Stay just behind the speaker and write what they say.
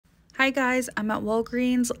Hi guys, I'm at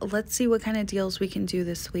Walgreens. Let's see what kind of deals we can do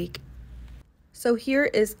this week. So here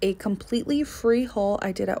is a completely free haul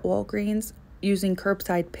I did at Walgreens using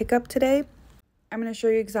curbside pickup today. I'm going to show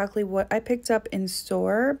you exactly what I picked up in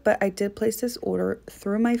store, but I did place this order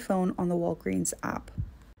through my phone on the Walgreens app.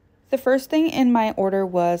 The first thing in my order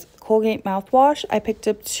was Colgate mouthwash. I picked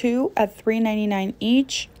up 2 at $3.99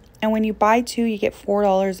 each, and when you buy 2, you get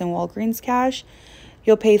 $4 in Walgreens cash.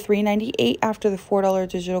 You'll pay $3.98 after the $4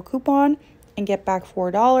 digital coupon and get back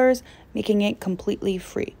 $4, making it completely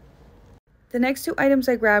free. The next 2 items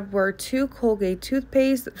I grabbed were 2 Colgate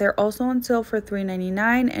toothpaste. They're also on sale for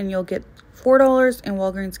 $3.99 and you'll get $4 in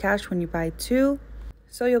Walgreens cash when you buy 2.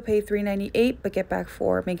 So you'll pay $3.98 but get back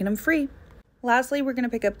 $4, making them free. Lastly, we're going to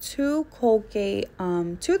pick up 2 Colgate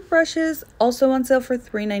toothbrushes, also on sale for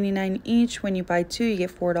 $3.99 each. When you buy 2, you get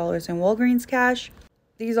 $4 in Walgreens cash.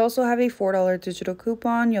 These also have a $4 digital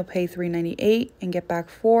coupon. You'll pay $3.98 and get back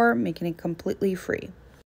 $4, making it completely free.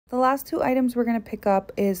 The last 2 items we're going to pick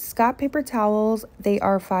up is Scott paper towels. They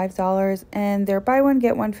are $5 and they're buy one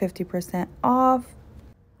get one 50% off.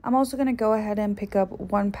 I'm also going to go ahead and pick up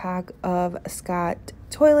 1 pack of Scott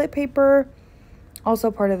toilet paper,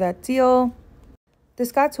 also part of that deal. The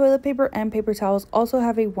Scott toilet paper and paper towels also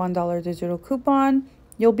have a $1 digital coupon.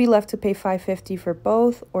 You'll be left to pay $5.50 for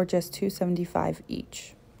both or just $2.75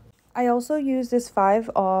 each. I also use this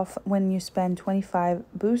 5 off when you spend $25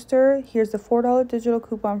 booster. Here's the $4 digital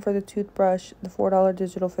coupon for the toothbrush, the $4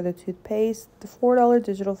 digital for the toothpaste, the $4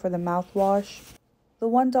 digital for the mouthwash, the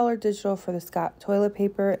 $1 digital for the Scott toilet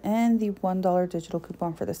paper, and the $1 digital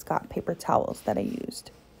coupon for the Scott paper towels that I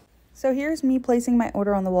used. So here's me placing my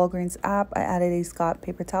order on the Walgreens app. I added a Scott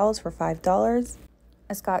paper towels for $5.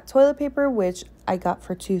 A Scott toilet paper, which I got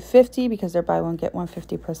for $2.50 because they're buy one get one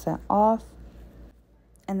 50% off.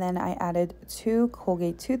 And then I added 2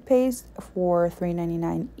 Colgate toothpaste for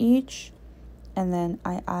 $3.99 each. And then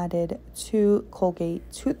I added 2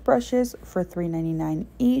 Colgate toothbrushes for $3.99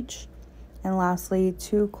 each. And lastly,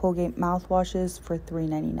 2 Colgate mouthwashes for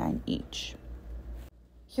 $3.99 each.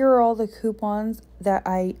 Here are all the coupons that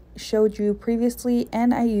I showed you previously,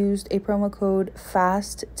 and I used a promo code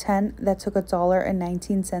FAST10 that took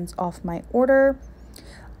 $1.19 off my order.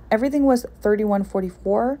 Everything was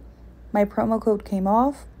 $31.44. My promo code came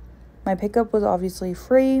off. My pickup was obviously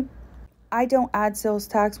free. I don't add sales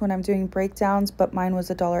tax when I'm doing breakdowns, but mine was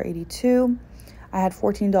 $1.82. I had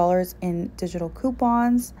 $14 in digital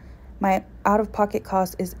coupons. My out-of-pocket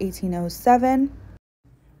cost is $18.07.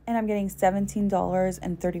 And I'm getting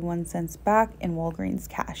 $17.31 back in Walgreens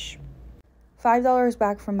cash. $5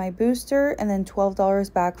 back from my booster, and then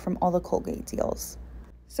 $12 back from all the Colgate deals.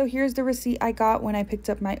 So here's the receipt I got when I picked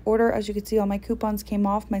up my order. As you can see, all my coupons came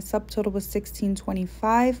off. My subtotal was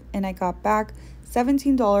 $16.25, and I got back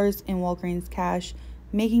 $17 in Walgreens cash,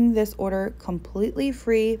 making this order completely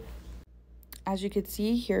free. As you can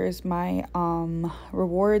see, here's my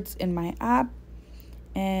rewards in my app.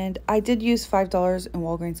 And I did use $5 in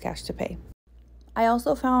Walgreens cash to pay. I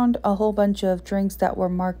also found a whole bunch of drinks that were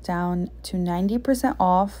marked down to 90%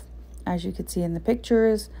 off, as you could see in the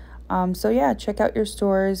pictures. So yeah, check out your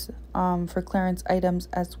stores for clearance items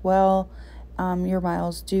as well. Your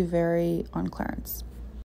miles do vary on clearance.